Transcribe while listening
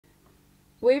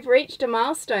We've reached a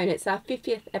milestone. It's our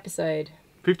 50th episode.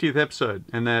 50th episode,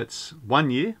 and that's 1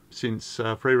 year since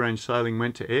free range sailing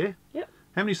went to air. Yep.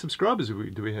 How many subscribers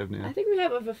do we have now? I think we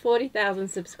have over 40,000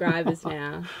 subscribers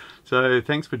now. So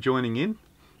thanks for joining in.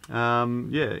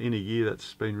 Yeah, in a year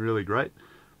that's been really great.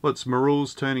 What's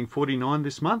Marul's turning 49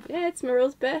 this month? Yeah, it's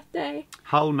Marul's birthday.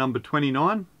 Hull number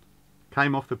 29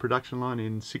 came off the production line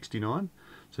in 69,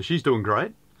 so she's doing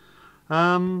great.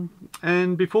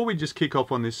 And before we just kick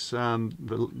off on this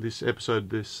this episode,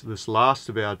 this last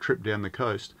of our trip down the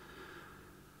coast,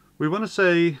 we want to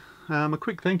say a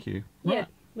quick thank you. Yeah, right.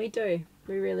 We do.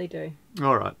 We really do.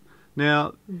 All right.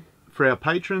 Now, for our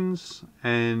patrons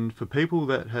and for people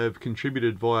that have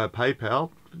contributed via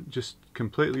PayPal, just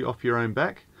completely off your own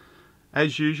back,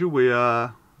 as usual, we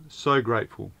are so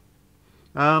grateful.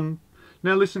 Now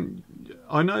listen,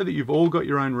 I know that you've all got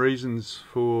your own reasons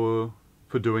for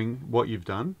doing what you've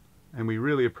done, and we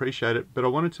really appreciate it, but I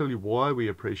want to tell you why we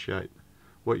appreciate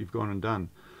what you've gone and done.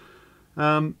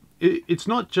 It's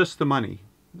not just the money.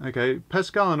 Okay,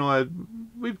 Pascal and I,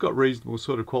 we've got reasonable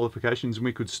sort of qualifications, and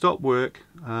we could stop work,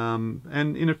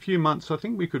 and in a few months I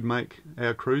think we could make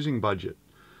our cruising budget,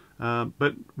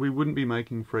 but we wouldn't be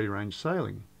making free range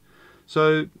sailing.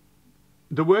 So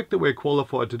the work that we're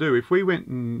qualified to do, if we went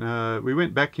and we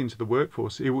went back into the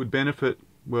workforce, it would benefit,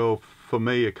 well, for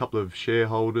me, a couple of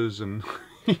shareholders and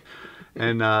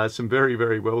and some very,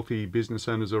 very wealthy business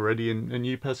owners already, and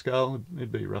you, Pascal,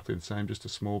 it'd be roughly the same, just a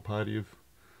small party of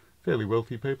fairly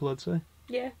wealthy people, I'd say.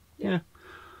 Yeah.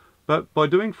 But by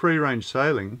doing free range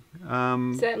sailing,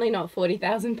 certainly not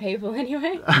 40,000 people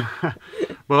anyway.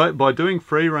 Well, by doing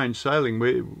free range sailing,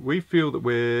 we feel that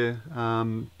we're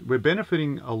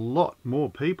benefiting a lot more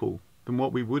people than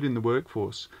what we would in the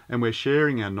workforce, and we're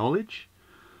sharing our knowledge.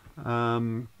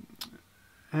 And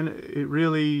it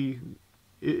really,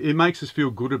 it makes us feel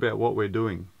good about what we're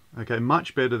doing. Okay,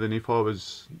 much better than if I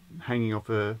was hanging off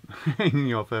a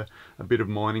bit of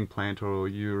mining plant, or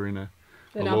you were in a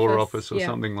law office or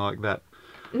something like that.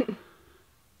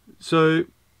 So,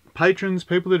 patrons,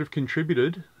 people that have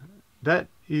contributed,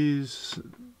 that's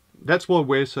why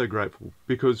we're so grateful,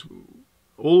 because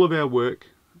all of our work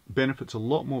benefits a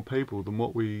lot more people than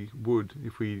what we would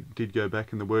if we did go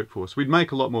back in the workforce. We'd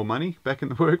make a lot more money back in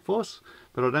the workforce,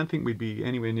 but I don't think we'd be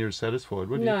anywhere near as satisfied.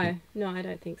 What do you think? No, I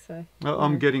don't think so.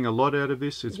 I'm getting a lot out of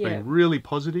this. It's been really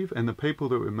positive, and the people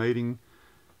that we're meeting,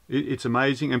 it's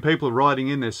amazing. And people are writing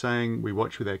in, they're saying, we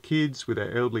watch with our kids, with our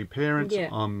elderly parents. Yeah.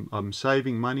 I'm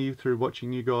saving money through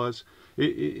watching you guys.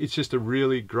 It's just a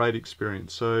really great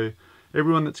experience. So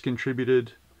everyone that's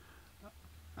contributed,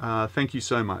 thank you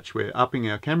so much. We're upping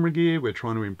our camera gear, we're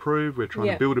trying to improve, we're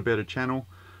trying to build a better channel.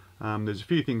 There's a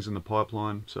few things in the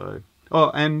pipeline. So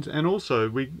and also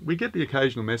we get the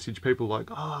occasional message, people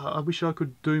like, I wish I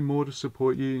could do more to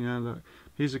support you, you know, like,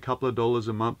 here's a couple of dollars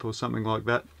a month or something like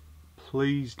that.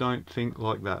 Please don't think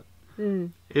like that.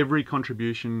 Every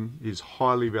contribution is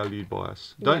highly valued by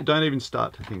us. Don't even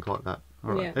start to think like that.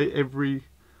 All right. Every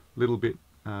little bit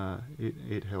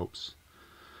it helps.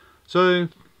 So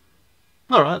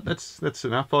all right, that's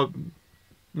enough.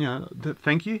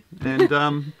 Thank you.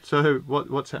 And so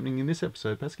what's happening in this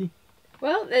episode, Pasky?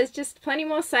 Well, there's just plenty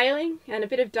more sailing and a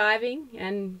bit of diving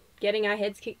and getting our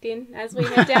heads kicked in as we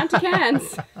head down to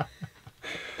Cairns.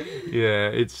 Yeah,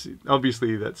 it's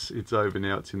obviously it's over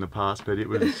now. It's in the past, but it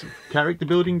was character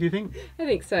building. Do you think? I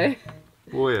think so.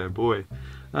 Boy, oh boy.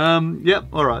 Yep.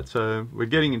 All right. So we're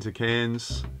getting into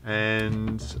Cairns,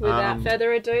 and without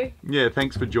further ado, yeah,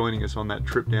 thanks for joining us on that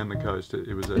trip down the coast.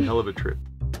 It was a hell of a trip.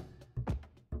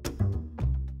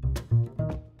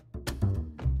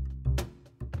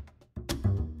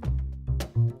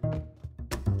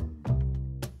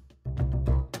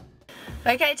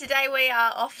 Okay, today we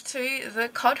are off to the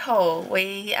Cod Hole.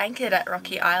 We anchored at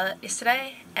Rocky Islet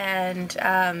yesterday, and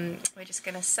we're just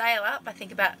going to sail up, I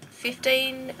think about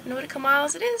 15 nautical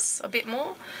miles it is, a bit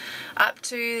more, up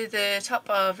to the top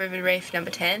of River Reef number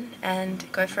 10 and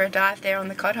go for a dive there on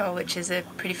the Cod Hole, which is a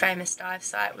pretty famous dive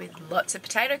site with lots of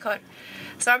potato cod.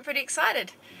 So I'm pretty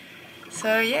excited.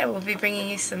 So yeah, we'll be bringing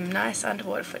you some nice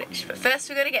underwater footage, but first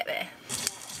we've got to get there.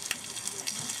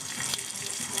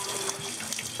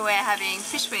 We're having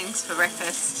fish wings for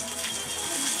breakfast,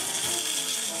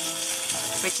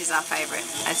 which is our favourite,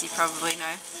 as you probably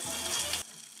know.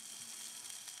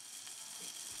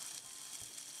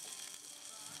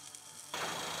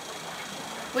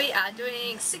 We are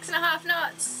doing 6.5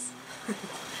 knots.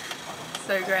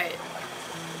 So great.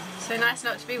 So nice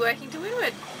not to be working to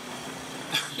windward.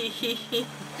 It's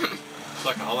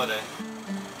like a holiday.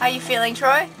 How are you feeling,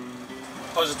 Troy?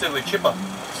 Positively chipper.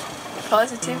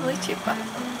 Positively chipper.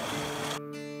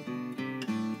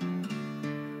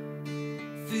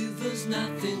 there's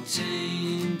nothing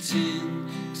changing,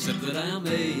 except that I am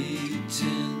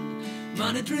 18.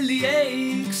 Man, it really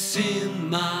aches in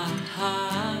my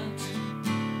heart.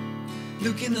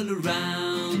 Looking all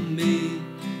around me,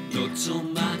 not so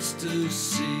much to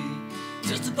see.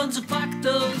 Just a bunch of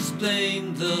factors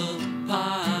playing the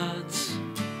parts.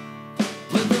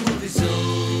 When the movie's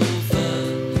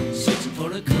over, searching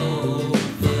for a cover,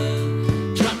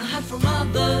 trying to hide from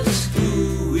others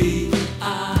who we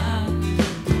are.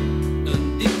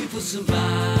 And if you for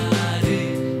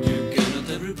somebody, you cannot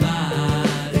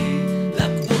everybody.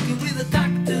 Like walking with a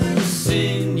cactus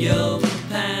in your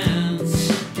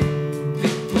pants.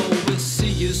 People will see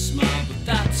you smile, but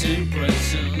that's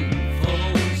impression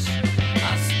falls.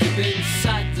 As deep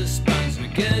inside the spines we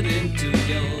get into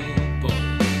your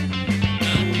bones.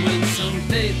 And when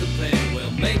someday the pain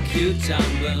will make you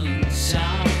jump and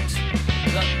shout,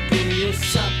 that be a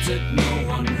subject no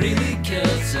one really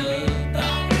cares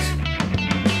about.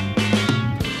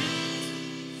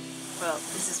 Well,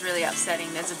 this is really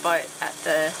upsetting. There's a boat at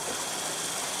the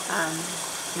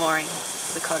mooring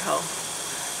for the Cod Hole,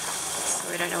 so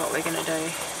we don't know what we're going to do.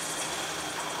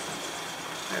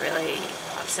 We're really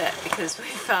upset because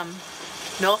we've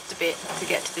northed a bit to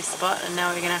get to this spot, and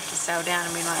now we're going to have to sail down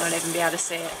and we might not even be able to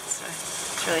see it, so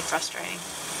it's really frustrating.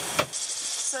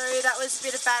 So that was a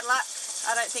bit of bad luck.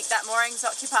 I don't think that mooring's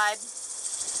occupied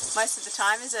most of the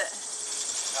time, is it?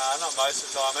 No, not most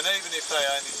of the time, and even if they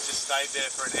only just stayed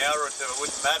there for an hour or two, it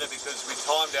wouldn't matter because we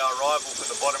timed our arrival for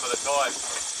the bottom of the tide.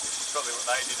 It's probably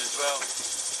what they did as well.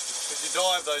 Because you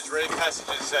dive those reef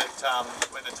passages at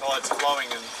when the tide's flowing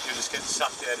and you just get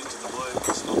sucked out into the blue.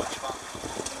 It's not much fun.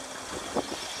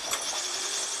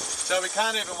 So we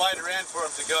can't even wait around for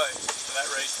them to go for that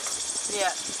reason.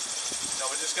 Yeah. So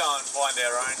we'll just go and find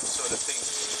our own sort of thing.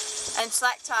 And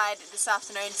slack tide this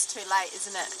afternoon's too late,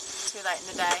 isn't it? Too late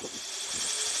in the day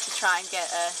to try and get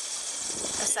a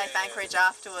safe anchorage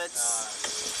afterwards. No.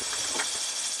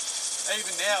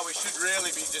 Even now we should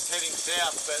really be just heading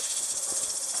south, but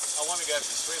I want to go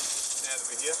for a swim now that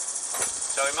we're here.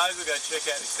 So we may as well go check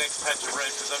out this next patch of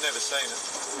reef because I've never seen it.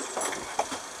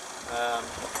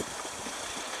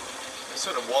 We're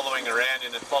sort of wallowing around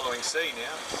in the following sea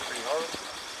now. It's pretty horrible.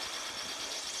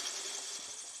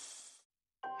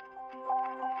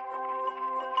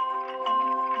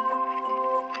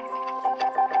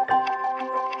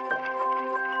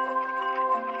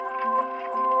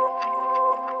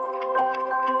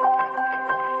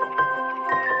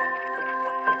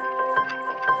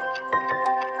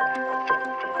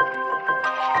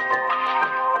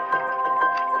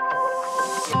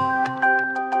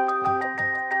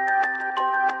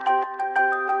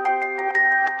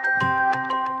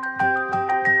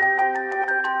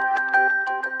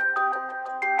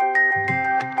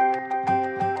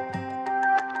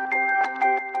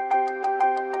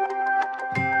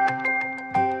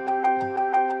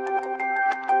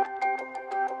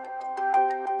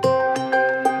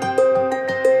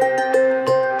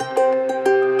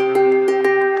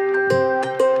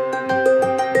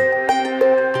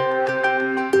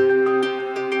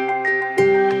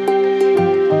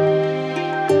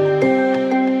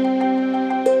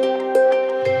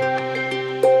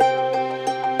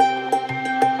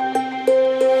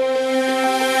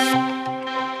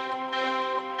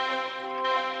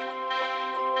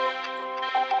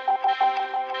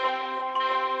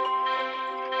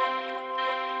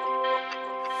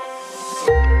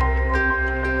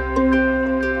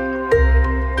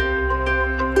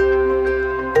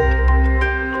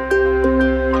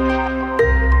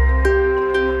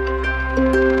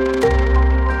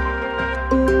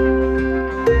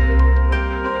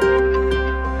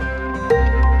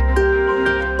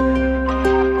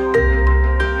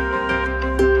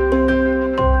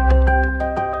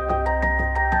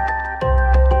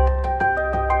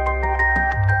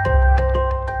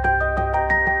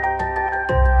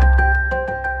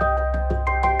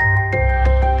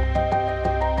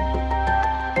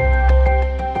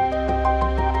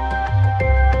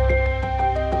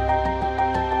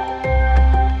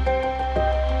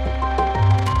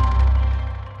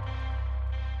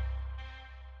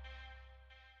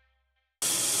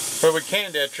 Well, we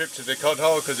canned our trip to the Cod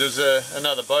Hole because there was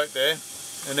another boat there,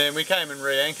 and then we came and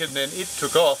re-anchored, and then it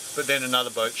took off, but then another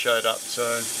boat showed up.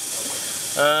 So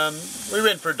we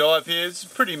went for a dive here. It's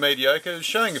pretty mediocre. It was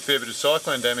showing a fair bit of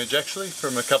cyclone damage actually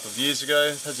from a couple of years ago.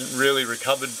 It hasn't really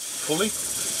recovered fully.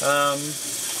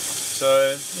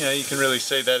 So you know, you can really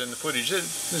see that in the footage.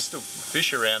 There's still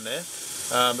fish around there,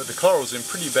 but the coral's in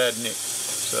pretty bad nick.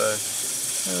 So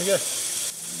there we go.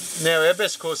 Now our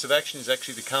best course of action is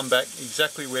actually to come back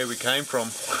exactly where we came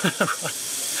from.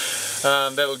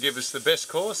 That will give us the best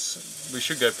course. We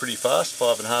should go pretty fast,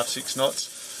 5.5, 6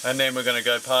 knots, and then we're going to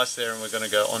go past there and we're going to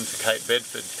go on to Cape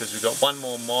Bedford, because we've got one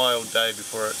more mild day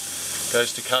before it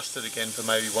goes to Custard again for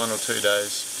maybe 1 or 2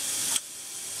 days.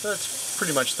 So that's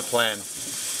pretty much the plan.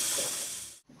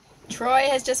 Troy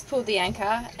has just pulled the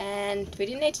anchor and we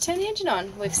didn't need to turn the engine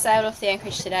on. We've sailed off the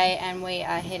anchorage today and we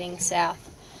are heading south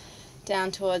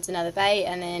down towards another bay,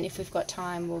 and then if we've got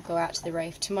time we'll go out to the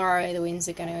reef. Tomorrow the winds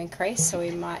are going to increase, so we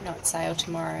might not sail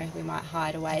tomorrow. We might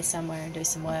hide away somewhere and do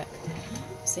some work.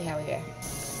 See how we go.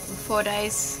 We're 4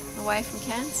 days away from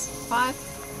Cairns. 5,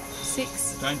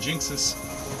 6. Don't jinx us.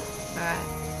 Alright.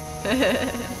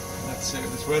 That's it,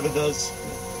 this weather does.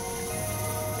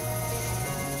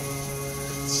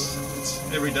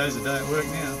 It's every day's a day at work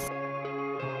now.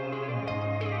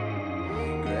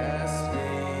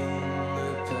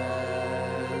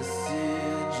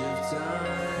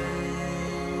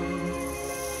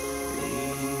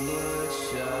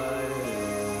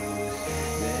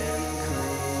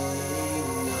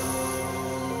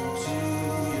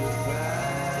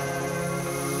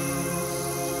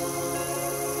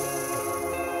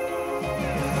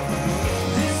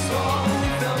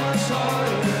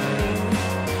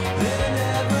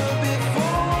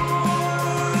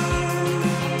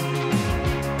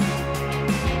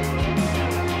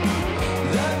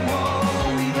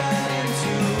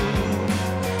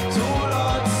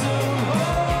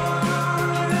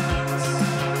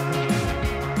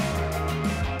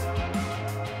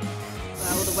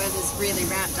 Really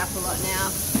ramped up a lot now.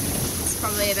 It's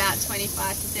probably about 25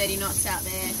 to 30 knots out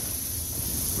there.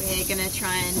 We're going to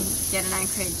try and get an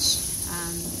anchorage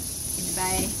in the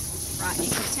bay right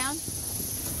near Cooktown,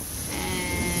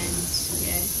 and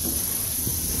yeah,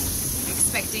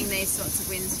 expecting these sorts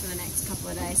of winds for the next couple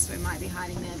of days, so we might be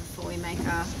hiding there before we make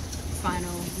our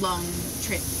final long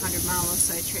trip, 100-mile or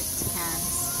so trip to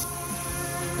Cairns.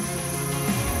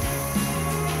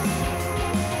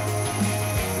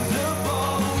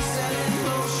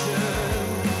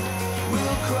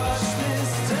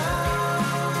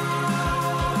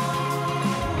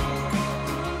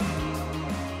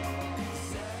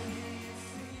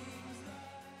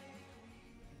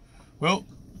 Well,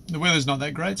 the weather's not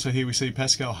that great, so here we see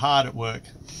Pascal hard at work.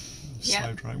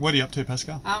 Yep. What are you up to,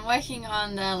 Pascal? I'm working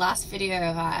on the last video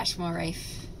of our Ashmore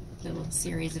Reef little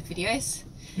series of videos.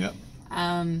 Yep.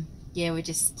 Yeah,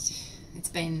 it's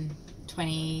been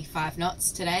 25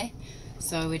 knots today,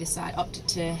 so we opted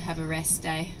to have a rest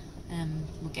day.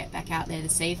 We'll get back out there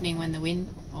this evening when the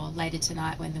wind, or later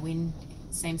tonight when the wind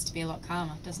seems to be a lot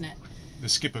calmer, doesn't it? The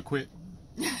skipper quit.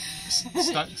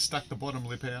 stuck the bottom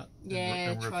lip out,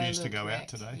 and refused to go out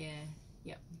today.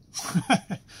 Yeah,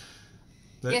 yep.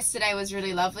 Yesterday was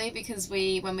really lovely because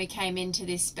when we came into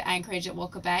this anchorage at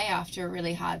Walker Bay after a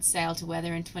really hard sail to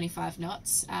weather in 25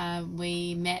 knots,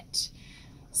 we met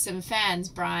some fans,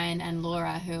 Brian and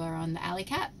Laura, who are on the Alley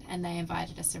Cat, and they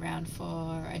invited us around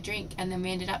for a drink, and then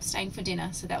we ended up staying for dinner,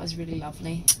 so that was really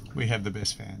lovely. We have the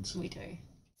best fans. We do.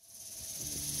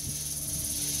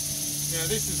 Now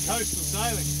this is coastal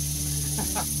sailing.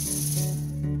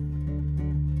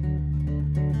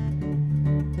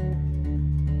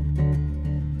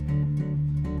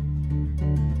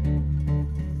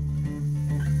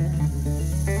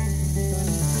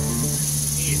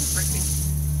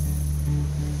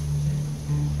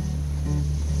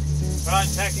 Right,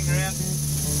 tacking around.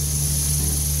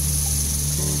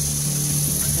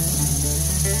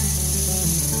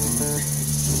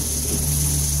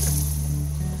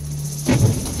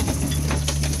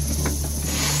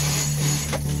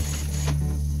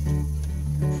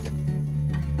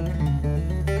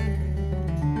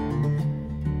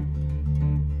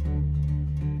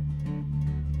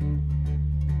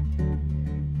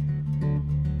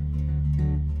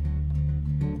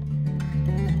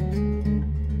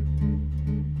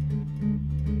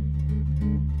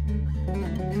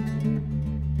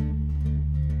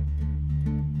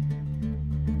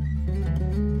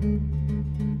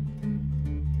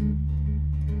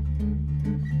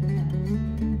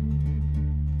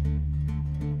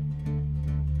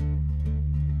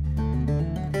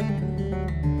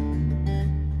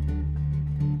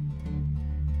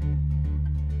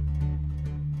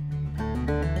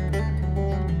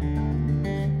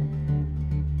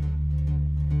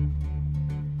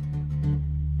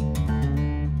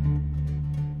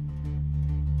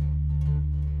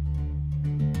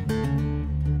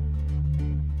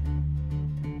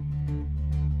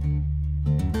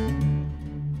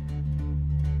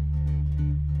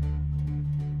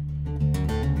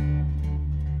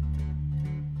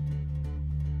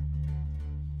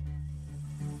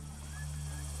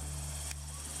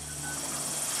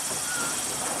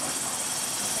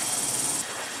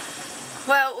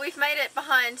 Well, we've made it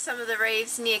behind some of the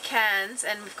reefs near Cairns,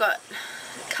 and we've got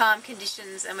calm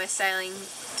conditions, and we're sailing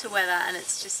to weather, and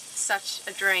it's just such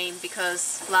a dream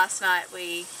because last night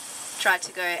we tried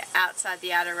to go outside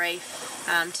the outer reef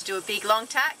to do a big long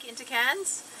tack into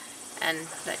Cairns, and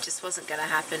that just wasn't going to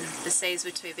happen. The seas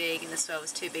were too big and the swell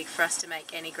was too big for us to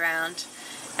make any ground,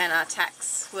 and our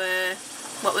tacks were,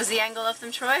 what was the angle of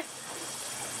them, Troy?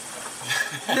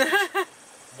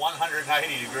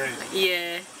 180 degrees.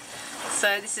 Yeah.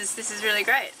 So this is really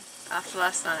great after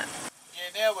last night. Yeah,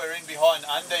 now we're in behind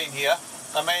Undine here.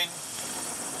 I mean,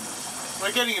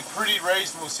 we're getting a pretty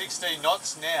reasonable 16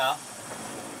 knots now,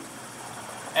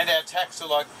 and our tacks are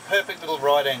like perfect little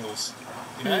right angles,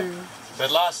 you know. But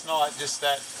last night, just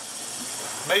that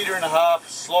 1.5 metre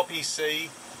sloppy sea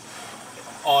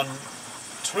on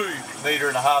 2.5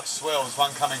 metre swells,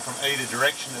 one coming from either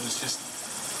direction. It was just,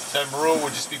 so Marul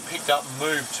would just be picked up and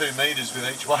moved 2 metres with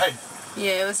each wave.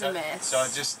 Yeah, it was a mess. So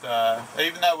it just,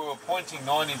 even though we were pointing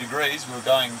 90 degrees, we were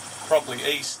going properly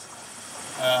east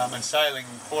and sailing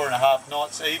 4.5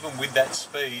 knots. Even with that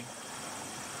speed,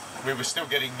 we were still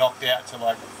getting knocked out to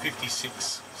like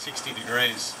 56, 60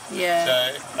 degrees. Yeah.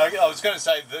 So I was going to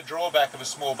say the drawback of a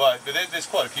small boat, but there's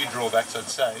quite a few drawbacks, I'd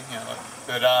say. You know,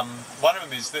 but one of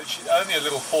them is that only a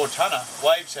little 4-tonner.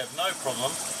 Waves have no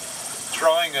problem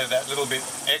throwing her that little bit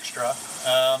extra.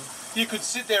 You could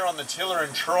sit there on the tiller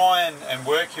and try and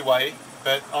work your way,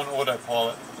 but on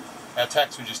autopilot, our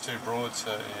tacks were just too broad.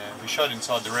 So yeah, we shot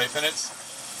inside the reef, and it's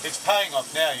paying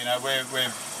off now. You know, where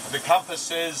the compass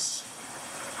says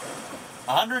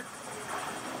 100,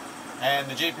 and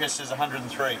the GPS says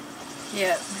 103.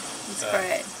 Yeah, it's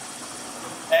great.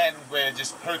 And we're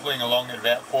just poodling along at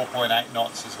about 4.8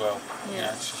 knots as well. Yeah. You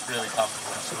know, it's just really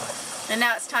comfortable. So. And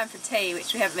now it's time for tea,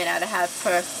 which we haven't been able to have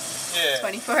for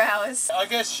 24 hours. I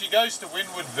guess she goes to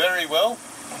windward very well,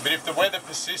 but if the weather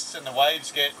persists and the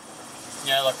waves get,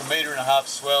 you know, like 1.5 metre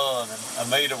swell and 1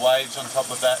 metre waves on top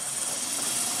of that,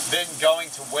 then going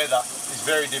to weather is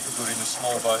very difficult in a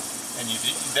small boat, and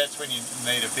that's when you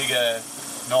need a bigger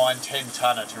 9-10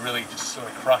 tonner to really just sort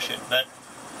of crush it. But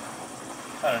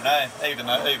I don't know,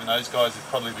 even those guys would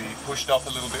probably be pushed off a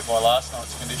little bit by last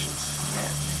night's conditions. Yeah.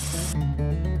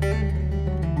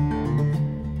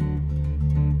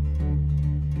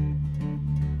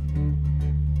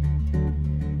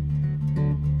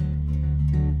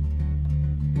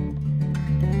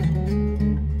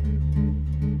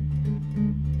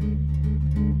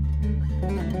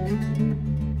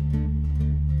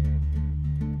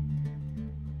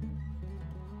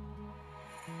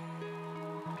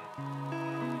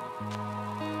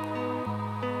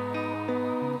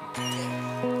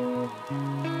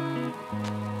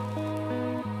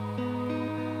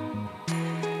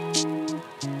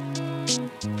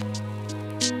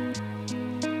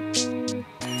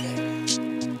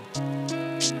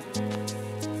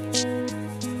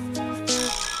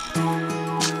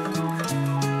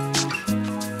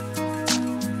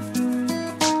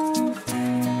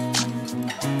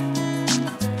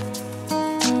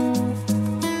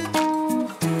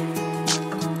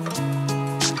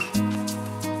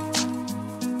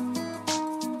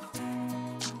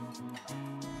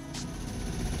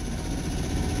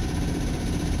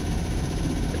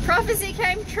 Prophecy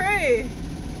came true.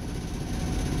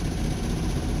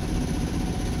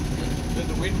 That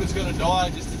the wind was going to die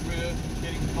just as we were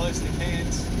getting close to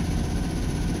Cairns.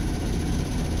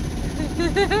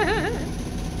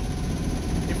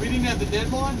 If we didn't have the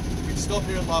deadline, we'd stop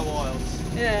here at Low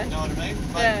Isles. Yeah. You know what I mean?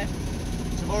 But yeah.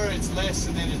 Tomorrow it's less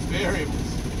and then it's variables.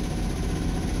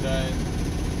 So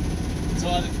it's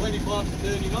either 25 to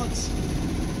 30 knots.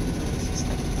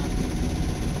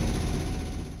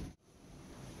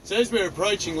 So as we're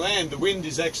approaching land, the wind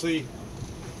is actually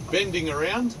bending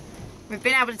around. We've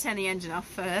been able to turn the engine off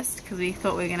first because we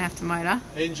thought we were going to have to motor.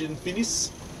 Engine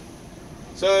finis.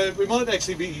 So we might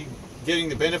actually be getting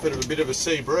the benefit of a bit of a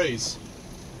sea breeze.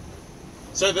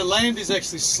 So the land is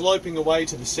actually sloping away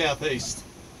to the southeast.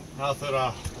 And I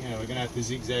thought, you know, we're going to have to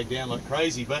zigzag down like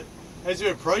crazy. But as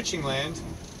we're approaching land,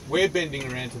 we're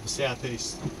bending around to the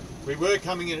southeast. We were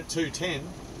coming in at 210,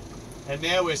 and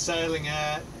now we're sailing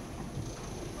at,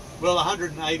 well,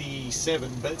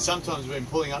 187, but sometimes we've been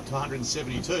pulling up to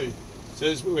 172.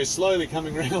 So we're slowly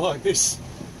coming around like this.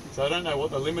 So I don't know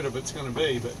what the limit of it's going to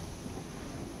be, but,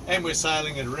 and we're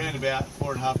sailing at around about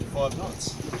 4.5 to 5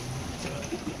 knots. So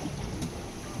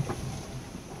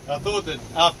I thought that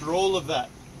after all of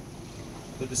that,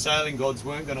 that the sailing gods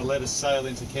weren't going to let us sail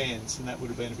into Cairns, and that would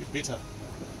have been a bit bitter,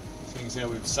 seeing as how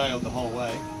we've sailed the whole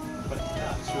way. But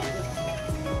yeah, it's really good.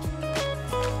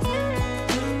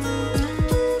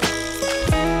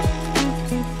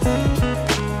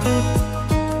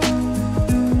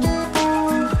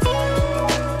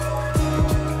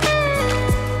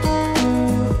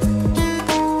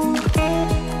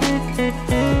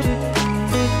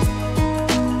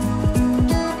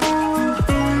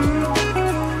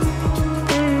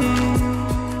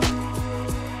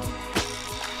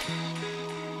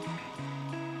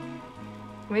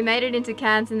 made it into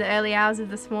Cairns in the early hours of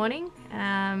this morning.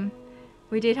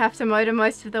 We did have to motor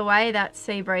most of the way. That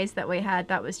sea breeze that we had,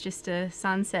 that was just a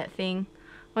sunset thing.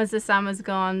 Once the sun was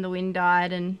gone, the wind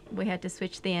died and we had to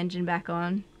switch the engine back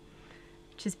on,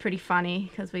 which is pretty funny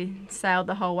because we sailed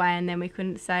the whole way and then we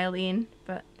couldn't sail in,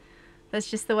 but that's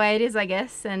just the way it is, I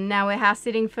guess. And now we're house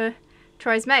sitting for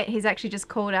Troy's mate. He's actually just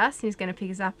called us and he's going to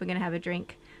pick us up. We're going to have a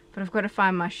drink, but I've got to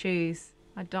find my shoes.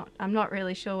 I'm not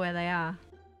really sure where they are.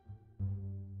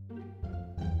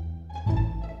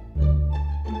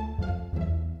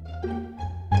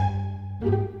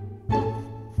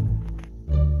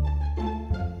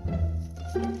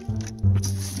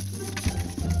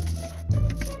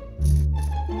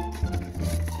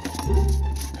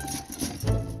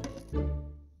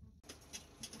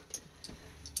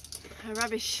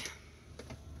 Rubbish.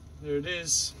 There it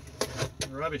is,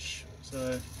 rubbish.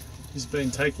 So he's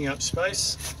been taking up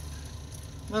space.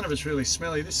 None of it's really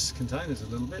smelly. This container's a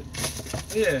little bit.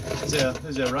 Yeah,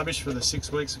 there's our rubbish for the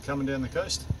 6 weeks of coming down the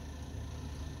coast.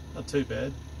 Not too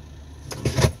bad.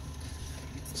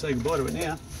 Say goodbye to it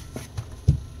now.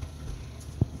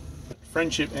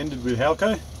 Friendship ended with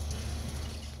Halco.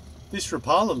 This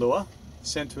Rapala lure,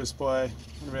 sent to us by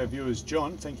one of our viewers,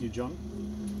 John. Thank you, John.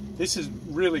 This is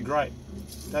really great.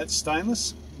 That's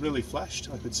stainless, really flashed.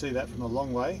 I could see that from a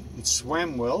long way. It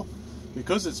swam well.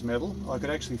 Because it's metal, I could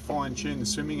actually fine-tune the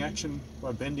swimming action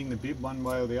by bending the bib one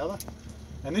way or the other.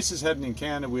 And this has had an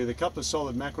encounter with a couple of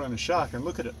solid mackerel and a shark, and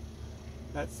look at it.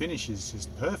 That finish is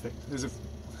just perfect. There's a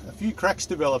few cracks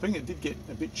developing. It did get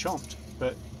a bit chomped,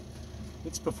 but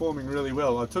it's performing really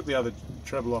well. I took the other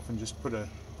treble off and just put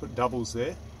doubles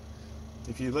there.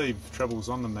 If you leave trebles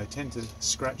on them, they tend to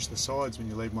scratch the sides when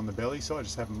you leave them on the belly, so I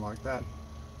just have them like that.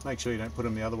 Make sure you don't put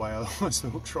them the other way, otherwise the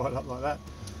hook's right up like that.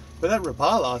 But that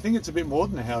Rapala, I think it's a bit more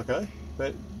than a Halco,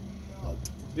 but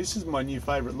this is my new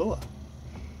favourite lure.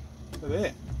 So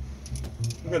there.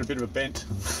 I've got a bit of a bent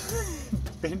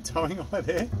towing eye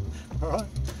there. Alright,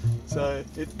 so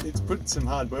it's put some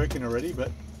hard work in already,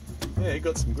 but yeah, it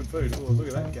got some good food. Oh, look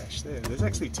at that gash there. There's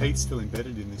actually teeth still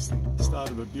embedded in this thing.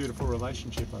 Start of a beautiful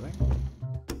relationship, I think.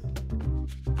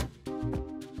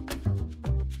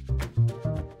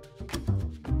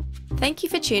 Thank you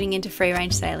for tuning into Free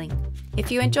Range Sailing.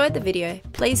 If you enjoyed the video,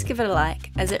 please give it a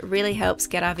like, as it really helps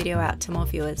get our video out to more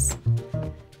viewers.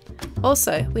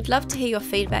 Also, we'd love to hear your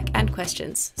feedback and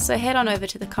questions, so head on over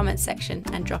to the comments section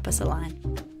and drop us a line.